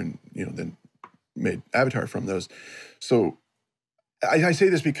James Cameron, then made Avatar from those. So I say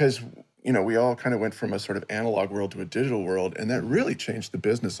this because, we all kind of went from a sort of analog world to a digital world, and that really changed the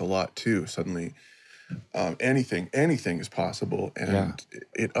business a lot too. Suddenly, anything is possible, and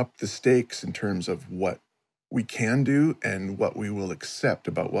it upped the stakes in terms of what we can do and what we will accept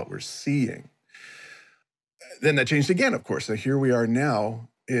about what we're seeing. Then that changed again, of course. So here we are now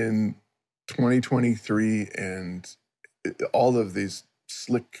in 2023, and all of these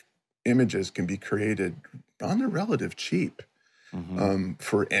slick images can be created on the relative cheap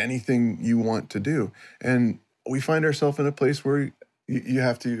for anything you want to do. And we find ourselves in a place where you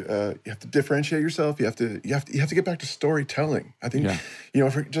have to differentiate yourself. You have to get back to storytelling. I think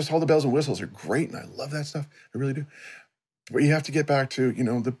for just all the bells and whistles are great, and I love that stuff. I really do. But you have to get back to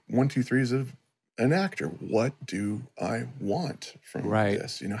the 1, 2, 3s of an actor. What do I want from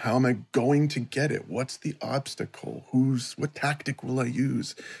this? How am I going to get it? What's the obstacle? What tactic will I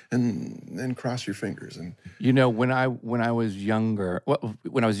use? And then cross your fingers. And when I was younger,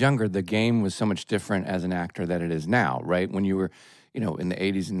 the game was so much different as an actor than it is now, right? When you were, in the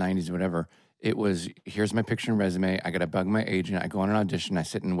 80s and 90s, whatever, it was, here's my picture and resume. I got to bug my agent. I go on an audition. I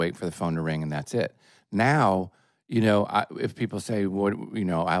sit and wait for the phone to ring, and that's it. Now, if people say,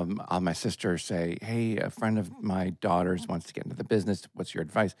 I'll my sister say, hey, a friend of my daughter's wants to get into the business. What's your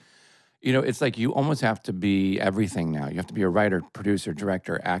advice? You know, it's like you almost have to be everything now. You have to be a writer, producer,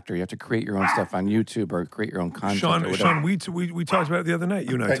 director, actor. You have to create your own stuff on YouTube or create your own content. Sean, we talked about it the other night.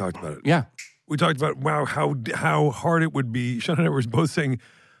 You and I talked about it. Yeah. We talked about, wow, how hard it would be. Sean and I were both saying,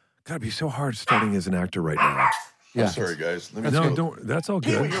 God, it'd be so hard starting as an actor right now. Yeah. I'm sorry, guys. Let me No, go. don't. That's all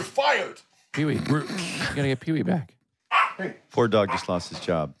Pee-wee, good. you're fired. Pee-wee. You got to get Pee-wee back. Poor dog just lost his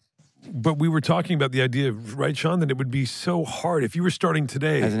job. But we were talking about the idea, right, Sean, that it would be so hard if you were starting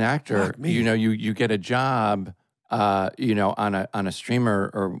today. As an actor, Fuck me. you know, you get a job, you know, on a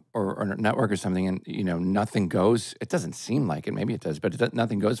streamer or a network or something, and you know nothing goes. It doesn't seem like it. Maybe it does, but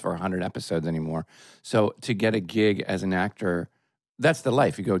nothing goes for 100 episodes anymore. So to get a gig as an actor, that's the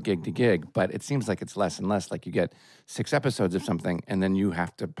life. You go gig to gig, but it seems like it's less and less. Like you get 6 episodes of something, and then you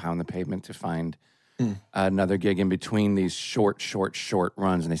have to pound the pavement to find another gig in between these short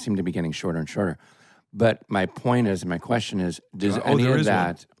runs, and they seem to be getting shorter and shorter. But my point is, and my question is, does any there of is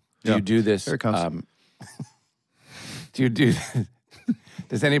that? Do you do this? Here it comes. Do you do?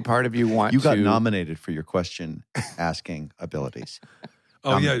 Does any part of you want? You got to, nominated for your question asking abilities.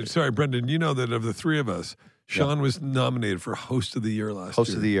 Oh, yeah. Sorry, Brendan. You know that of the 3 of us, Sean was nominated for Host of the Year last year.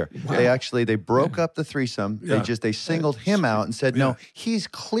 Host of the year. Wow. They broke up the threesome. Yeah. They singled him out and said, no, he's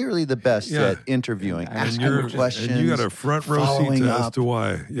clearly the best Yeah. at interviewing, And asking questions. And you got a front row seat following as up. to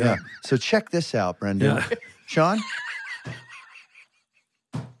why. Yeah. So check this out, Brendan. Yeah. Sean?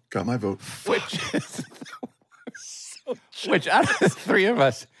 Got my vote. which out of the 3 of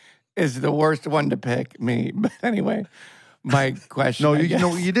us is the worst one to pick, me. But anyway, my question. No, I you guess-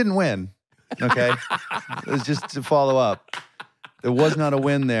 know, you didn't win. Okay? It was just to follow up. There was not a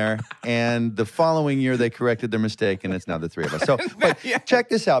win there. And the following year, they corrected their mistake, and it's now the 3 of us. So but check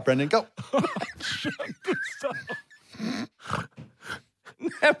this out, Brendan. Go.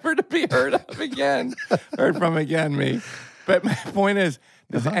 never to be heard of again, heard from again, me. But my point is,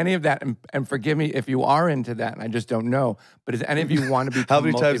 does any of that, and forgive me if you are into that, and I just don't know, but does any of you want to be? How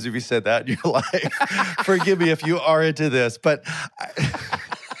many times have you said that in your life? Forgive me if you are into this, but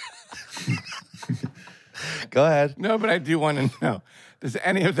go ahead. No, but I do want to know, does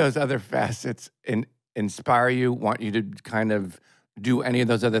any of those other facets inspire you, want you to kind of do any of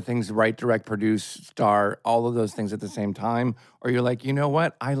those other things, write, direct, produce, star, all of those things at the same time? Or you're like, you know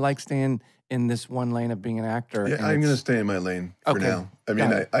what? I like staying in this one lane of being an actor. Yeah, and I'm going to it's- stay in my lane for Okay. now. I Got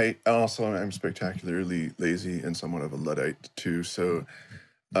mean, it. I also am spectacularly lazy and somewhat of a Luddite too. So,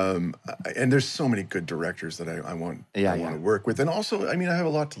 and there's so many good directors that I want Yeah, want to work with, and also, I mean, I have a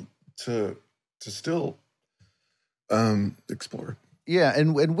lot to still explore. Yeah,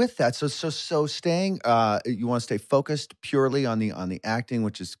 and with that, so staying, you want to stay focused purely on the acting,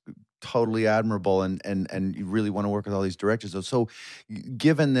 which is totally admirable, and you really want to work with all these directors. So,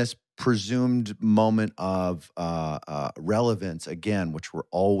 given this presumed moment of relevance, again, which we're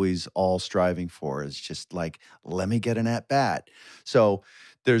always all striving for, is just like, let me get an at bat. So.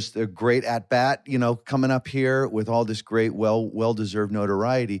 There's a great at bat, you know, coming up here with all this great, well deserved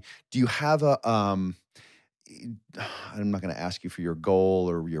notoriety. Do you have a I'm not going to ask you for your goal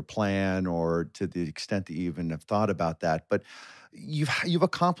or your plan or to the extent that you even have thought about that, but you've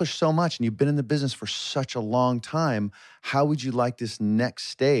accomplished so much and you've been in the business for such a long time. How would you like this next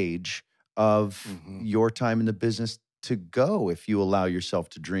stage of your time in the business to go if you allow yourself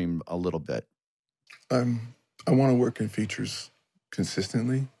to dream a little bit? I want to work in features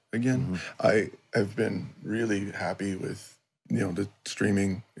consistently again. I have been really happy with, you know, the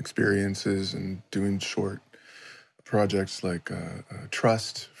streaming experiences and doing short projects like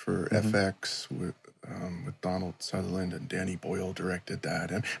Trust for FX with Donald Sutherland, and Danny Boyle directed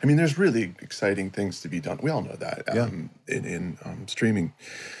that. And I mean, there's really exciting things to be done. We all know that in streaming.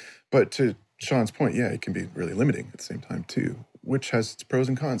 But to Sean's point, yeah, it can be really limiting at the same time too, which has its pros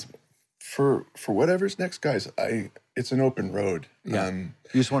and cons. For whatever's next, guys, it's an open road. Yeah. You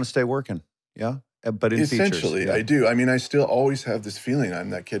just want to stay working, yeah? But in Essentially, features, yeah. I do. I mean, I still always have this feeling I'm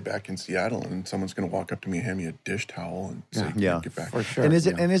that kid back in Seattle, and someone's going to walk up to me and hand me a dish towel and say, Yeah. "Get back." For sure. And is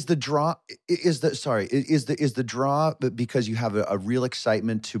it? yeah. And is the draw? Is the draw because you have a real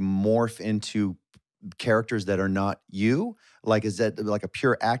excitement to morph into characters that are not you? Like, is that like a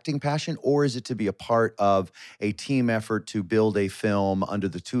pure acting passion, or is it to be a part of a team effort to build a film under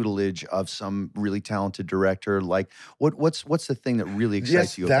the tutelage of some really talented director? Like, what's the thing that really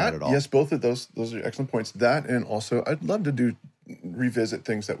excites you about it all? Yes, both of those are excellent points. That, and also I'd love to revisit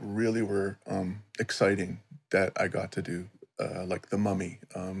things that really were exciting that I got to do, like The Mummy.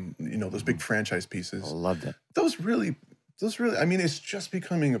 You know, those big franchise pieces. I loved it. Those really. I mean, it's just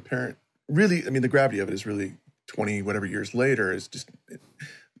becoming apparent. Really, I mean, the gravity of it is really 20 whatever years later is just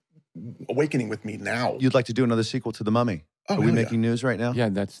awakening with me now. You'd like to do another sequel to The Mummy? Oh, Are we hell yeah. making news right now? Yeah,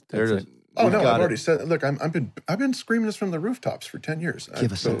 that's There it it. is. Oh We've no, got I've it. already said. Look, I've been screaming this from the rooftops for 10 years.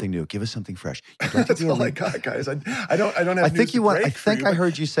 Give us something new. Give us something fresh. You'd like to That's do a all I lead- got, guys. I don't have. I news think to you want. I break for think you, I but-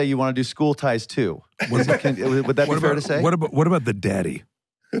 heard you say you want to do School Ties too. Would that be fair to say? What about the daddy?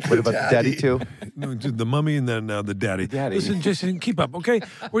 What about Daddy too? No, the mummy and then the daddy. Daddy. Listen, Jason, keep up, okay?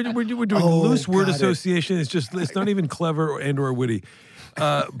 We're doing Oh, loose word got it. association. It's not even clever or witty.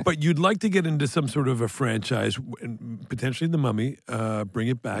 But you'd like to get into some sort of a franchise, and potentially the mummy. Bring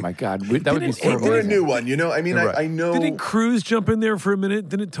it back. Oh my God, that would be so or a amazing. new one. You know, I mean, Right. I know. Didn't Cruise jump in there for a minute?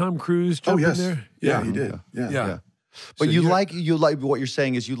 Didn't Tom Cruise Oh jump yes, in there? yeah, he did. Yeah. Yeah. But So you you're- like what you're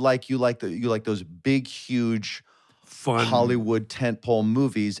saying is you like those big, huge Fun. Hollywood tentpole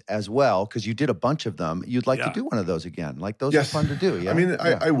movies as well because you did a bunch of them. You'd like Yeah. to do one of those again. Like those Yes. are fun to do. Yeah. I mean,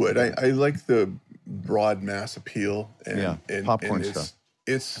 Yeah. I would. I like the broad mass appeal. And, Yeah, and, popcorn and stuff.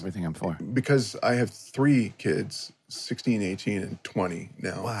 It's Everything I'm for. because I have 3 kids, 16, 18, and 20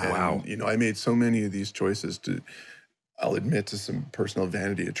 now. Wow. And, Wow. You know, I made so many of these choices I'll admit to some personal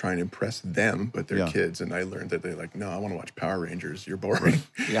vanity to try and impress them, but they're Yeah. kids. And I learned that they're like, no, I want to watch Power Rangers. You're boring.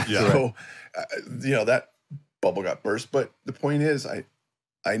 Yeah. Yeah. So, you know, that bubble got burst. But the point is,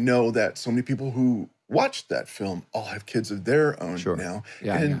 I know that so many people who watched that film all have kids of their own Sure. now.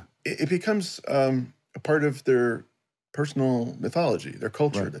 Yeah, and it becomes a part of their personal mythology, their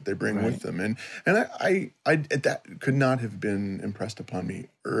culture Right. that they bring Right. with them. And I that could not have been impressed upon me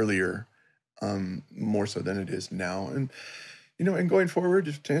earlier, more so than it is now. And, you know, and going forward,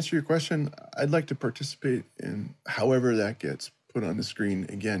 just to answer your question, I'd like to participate in however that gets put on the screen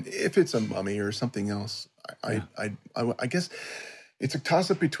again. If it's a mummy or something else, I guess it's a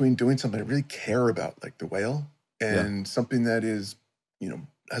toss-up between doing something I really care about, like The Whale, and something that is, you know,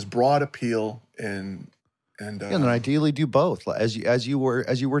 has broad appeal and and then ideally do both as you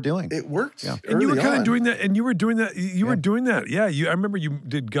were doing. it worked. Yeah. And you were early kind of on. doing that, and you were doing that. You were doing that. Yeah, I remember you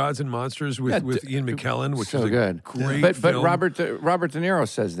did Gods and Monsters with Ian McKellen, which so is a good. great But film. Robert De Niro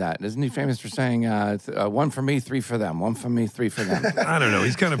says that, isn't he famous for saying one for me, 3 for them, 1 for me, 3 for them? I don't know.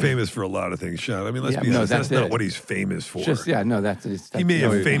 He's kind of famous for a lot of things, Sean. I mean, let's Yeah, be no, honest. That's that's not it. what he's famous for. Just that's He may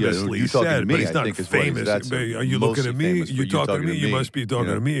have No, famously you talking to said, me, but he's I not think is what he's- famous. that's Are you looking at mostly me? famous for You talking to me? You must be talking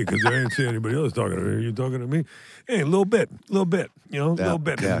Yeah. to me because I didn't see anybody else talking to me. You talking to me? Hey, a little bit, you know, a little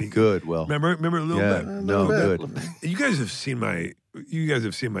bit. Yeah, good. Well, Remember a little yeah, bit. no, bit. good. You guys have seen my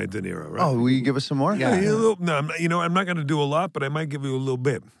De Niro, right? Oh, will you give us some more? Yeah. A little, no, I'm not going to do a lot, but I might give you a little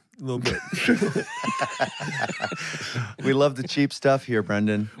bit. A little bit. We love the cheap stuff here,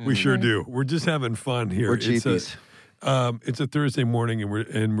 Brendan. We sure do. We're just having fun here. We're cheapies. It's a Thursday morning,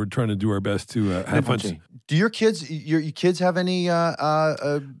 and we're trying to do our best to have fun. Punchy. Do your kids have any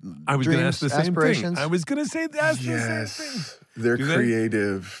I was going to ask the dreams, same aspirations? thing. I was going to say that's the same Yes, thing. they're Do they?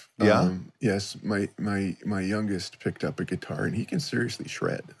 creative. Yeah? Yes, my youngest picked up a guitar and he can seriously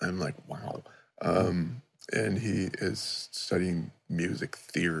shred. I'm like, wow. And he is studying music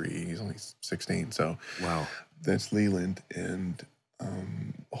theory. He's only 16, so Wow. that's Leland. And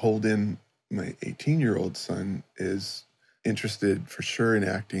Holden, my 18-year-old son, is interested for sure in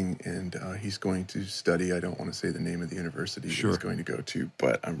acting, and he's going to study. I don't want to say the name of the university that Sure. he's going to go to,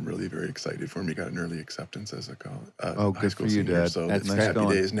 but I'm really very excited for him. He got an early acceptance as a high good school for you, senior, Dad. so That's it's great. happy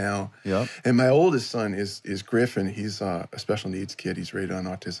going. days now. Yep. And my oldest son is Griffin. He's a special needs kid. He's rated on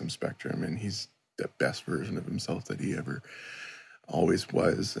autism spectrum, and he's the best version of himself that he ever always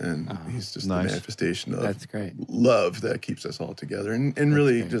was. And he's just nice. the manifestation of That's great. love that keeps us all together, and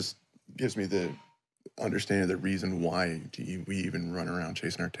really great. just gives me the understanding the reason why we even run around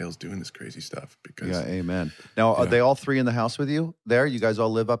chasing our tails doing this crazy stuff. Because Yeah, amen. Now, are they all three in the house with you there? You guys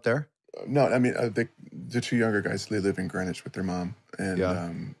all live up there? no, I mean the 2 younger guys, they live in Greenwich with their mom, and Yeah.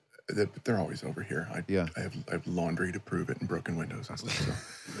 they're always over here. I have laundry to prove it and broken windows and stuff.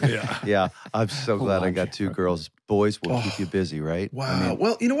 So. Yeah. Yeah, I'm so glad I got 2 girls. Boys will keep you busy, right? Wow. I mean,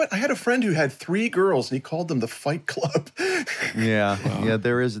 Well, you know what? I had a friend who had 3 girls, and he called them the Fight Club. yeah, yeah.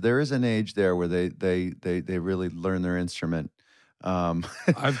 There is an age there where they really learn their instrument.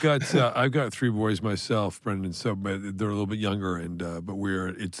 I've got 3 boys myself, Brendan. So, but they're a little bit younger, and but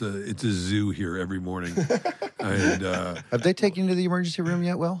it's a zoo here every morning. And Have they taken you to the emergency room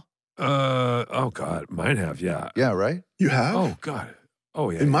yet? Will? oh God, mine have, yeah. Yeah, right. You have? Oh God. Oh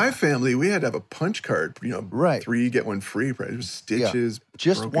yeah. In my family, we had to have a punch card. You know, Right. 3 get 1 free. Right? It was stitches.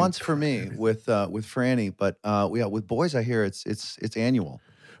 Just broken once for me everything. with Franny, but with boys, I hear it's annual.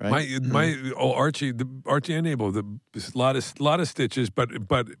 right? Archie and Abel, a lot of stitches, but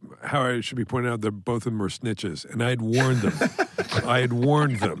how I should be pointing out that both of them were snitches, and I had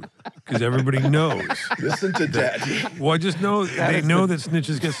warned them. Because everybody knows. Listen to Daddy. Well, I just know they know that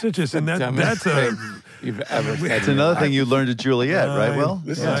snitches get stitches, and that's a. You've ever said. It's another thing you learned at Juliet, right, Will?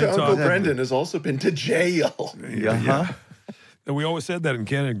 Listen to Uncle Brendan has also been to jail. Yeah. And we always said that in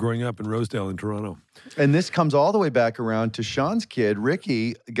Canada growing up in Rosedale in Toronto. And this comes all the way back around to Sean's kid.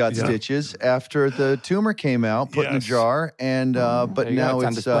 Ricky got stitches after the tumor came out, put in a jar, and but now it's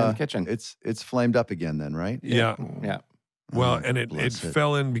on display in the kitchen. It's flamed up again. Then, right? Yeah. Well, and it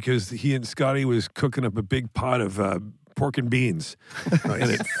fell in because he and Scotty was cooking up a big pot of pork and beans, and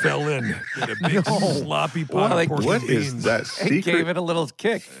it fell in a big sloppy pot of pork and What beans. is that It secret? gave it a little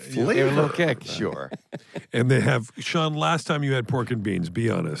kick. Gave it a little kick. Sure. And they have Sean. Last time you had pork and beans, be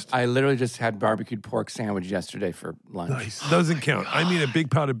honest. I literally just had barbecued pork sandwich yesterday for lunch. Nice. Doesn't count. I mean, a big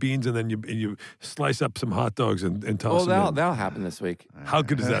pot of beans, and then you slice up some hot dogs and toss them in. That'll happen this week. How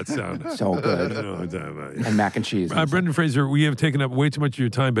good does that sound? So good. I don't know what I'm talking about. And mac and cheese. Brendan Fraser, we have taken up way too much of your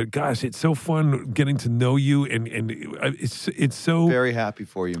time, but gosh, it's so fun getting to know you, and it's so Very happy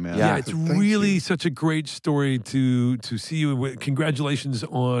for you, man. Yeah. it's really such a great story to see you. Congratulations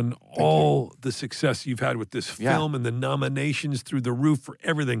on all the success you've had with this film and the nominations through the roof for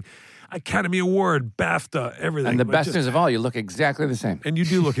everything. Academy Award, BAFTA, everything. And the But best news of all, you look exactly the same. and you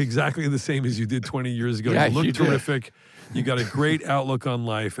do look exactly the same as you did 20 years ago. Yeah, you look you do. terrific. You got a great outlook on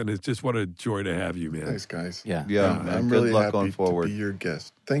life, and it's just what a joy to have you, man. Nice, guys. Yeah. Yeah, man. I'm Good really luck happy going forward. to be your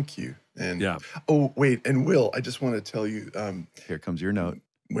guest. Thank you. And Yeah. Oh, wait. And Will, I just want to tell you, Here comes your note.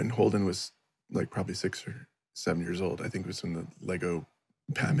 when Holden was like probably 6 or 7 years old, I think it was when the Lego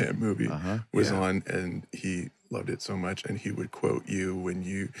Batman movie was on, and he loved it so much, and he would quote you when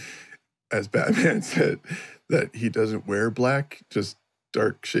you, as Batman, said that he doesn't wear black, just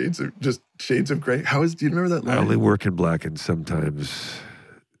dark shades of gray. Do you remember that I line? only work in black and sometimes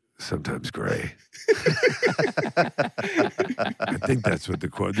gray. I think that's what the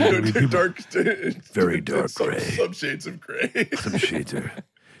quote. I mean, people- Dark, Very dark gray. Some shades of gray. some shades are.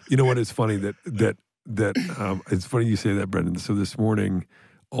 You know what? It's funny that it's funny you say that, Brendan. So this morning,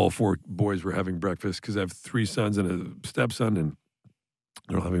 all 4 boys were having breakfast because I have 3 sons and a stepson, and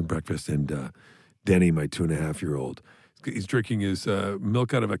they're all having breakfast. And Denny, my 2.5-year-old, he's drinking his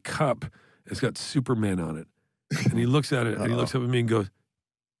milk out of a cup. It's got Superman on it, and he looks at it and he looks up at me and goes,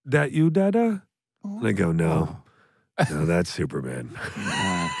 "That you, Dada?" And I go, "No, that's Superman."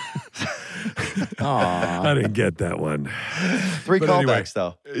 I didn't get that one. 3 But callbacks, anyway.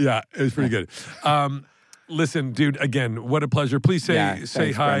 though. Yeah, it was pretty good. Listen, dude, again, what a pleasure. Please say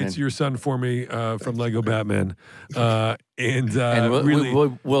Thanks, hi Brendan. to your son for me from Lego Batman. And And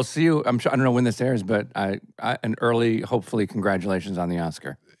we'll see you. I'm sure. I don't know when this airs, but an early, hopefully, congratulations on the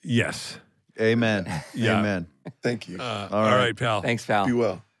Oscar. yes. Amen. Yeah. Amen. Thank you. All right, pal. Thanks, pal. Be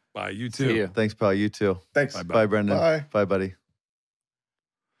well. Bye. You too. See you. Thanks, pal. You too. Thanks. Bye-bye. Bye, Brendan. Bye. Bye, buddy.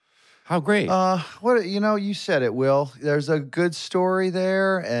 How great. What you said it, Will. There's a good story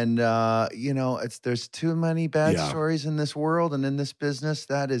there, and there's too many bad stories in this world and in this business.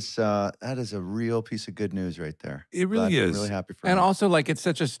 That is a real piece of good news right there. It really is. I'm really happy for And him. also, like, it's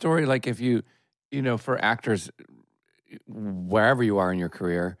such a story. Like, if you for actors, wherever you are in your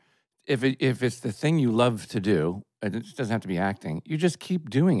career, if it's the thing you love to do, it just doesn't have to be acting. You just keep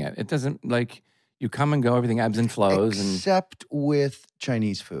doing it. It doesn't, like, you come and go. Everything ebbs and flows. Except with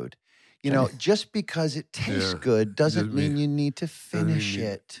Chinese food. Just because it tastes good doesn't mean you need to finish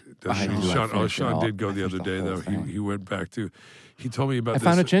it. Sean did go the other day, though. He went back to, he told me about I this.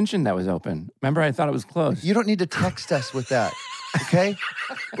 found a Chin Chin that was open. Remember, I thought it was closed. You don't need to text us with that, okay?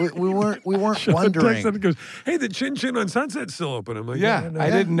 We weren't Sean wondering. texted and goes, "Hey, the Chin Chin on Sunset's still open." I'm like, Yeah, no. I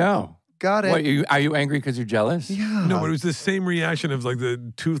didn't know. Got it. What, are you angry because you're jealous? Yeah. No, but it was the same reaction of like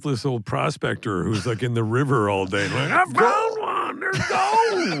the toothless old prospector who's like in the river all day. Like, I found one. There's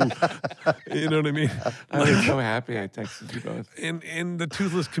gold. You know what I mean? I was so happy I texted you both. In the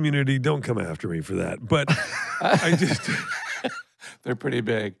toothless community, don't come after me for that. But I just, They're pretty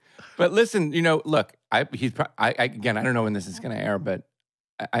big. But listen, look, I don't know when this is going to air, but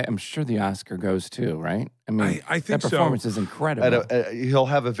I'm sure the Oscar goes too, right? I mean, I think that performance is incredible. He'll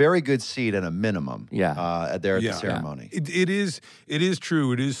have a very good seat at a minimum. Yeah. There at the ceremony. it is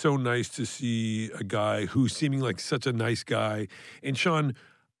true. It is so nice to see a guy who's seeming like such a nice guy. And Sean,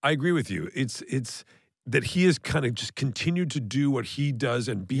 I agree with you. It's that he has kind of just continued to do what he does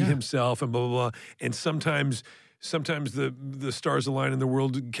and be himself and blah, blah, blah. And sometimes sometimes the stars align and the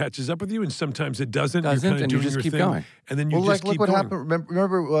world catches up with you, and sometimes it doesn't. You're kind of and doing you just your keep thing, going. and then you Well, just like, keep look what going. happened.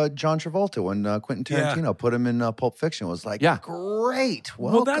 Remember John Travolta when Quentin Tarantino put him in Pulp Fiction? It was like, Yeah. great,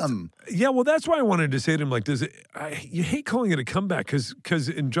 welcome. Well, that's why I wanted to say to him, like, you hate calling it a comeback because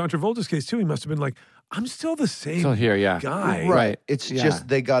in John Travolta's case too, he must have been like, I'm still the same Still here, yeah. guy. Right. It's Yeah. just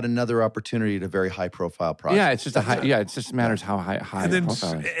they got another opportunity at a very high profile project. Yeah, it's just it just matters how high And then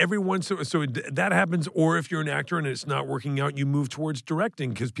profile it is. every once, so that happens. Or if you're an actor and it's not working out, you move towards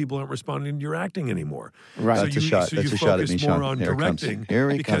directing because people aren't responding to your acting anymore. Right. So That's a you, shot. So That's you a shot at focus me, more Sean. on Here it comes. directing Here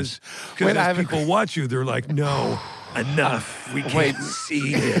he because Wait, I as have a- people watch you, they're like, no, enough. We can't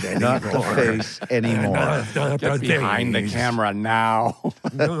see it anymore. Not the face anymore. Not Get the behind the face. camera now.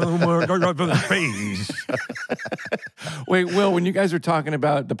 No more not the face. Wait, Will, when you guys were talking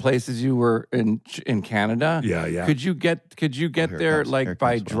about the places you were in Canada, Yeah. could you get Here there comes- like here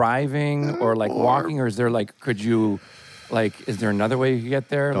by comes Will. driving or like walking, or is there like is there another way you could get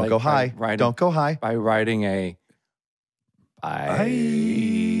there? Don't like go by high. riding- Don't go high. by riding a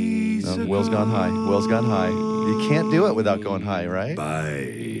No, Will's gone high. Will's gone high. You can't do it without going high, right?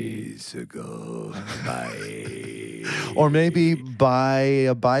 Bicycle. Or maybe buy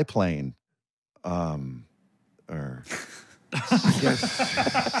a biplane. Or That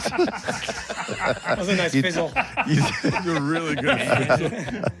was a nice fizzle. You're really good.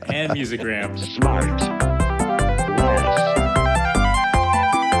 And musicgram.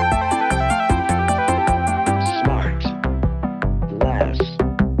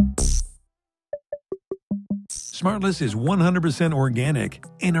 SmartLess is 100% organic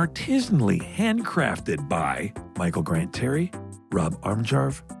and artisanally handcrafted by Michael Grant Terry, Rob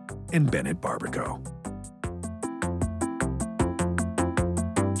Armjarv, and Bennett Barbaco.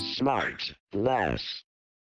 SmartLess.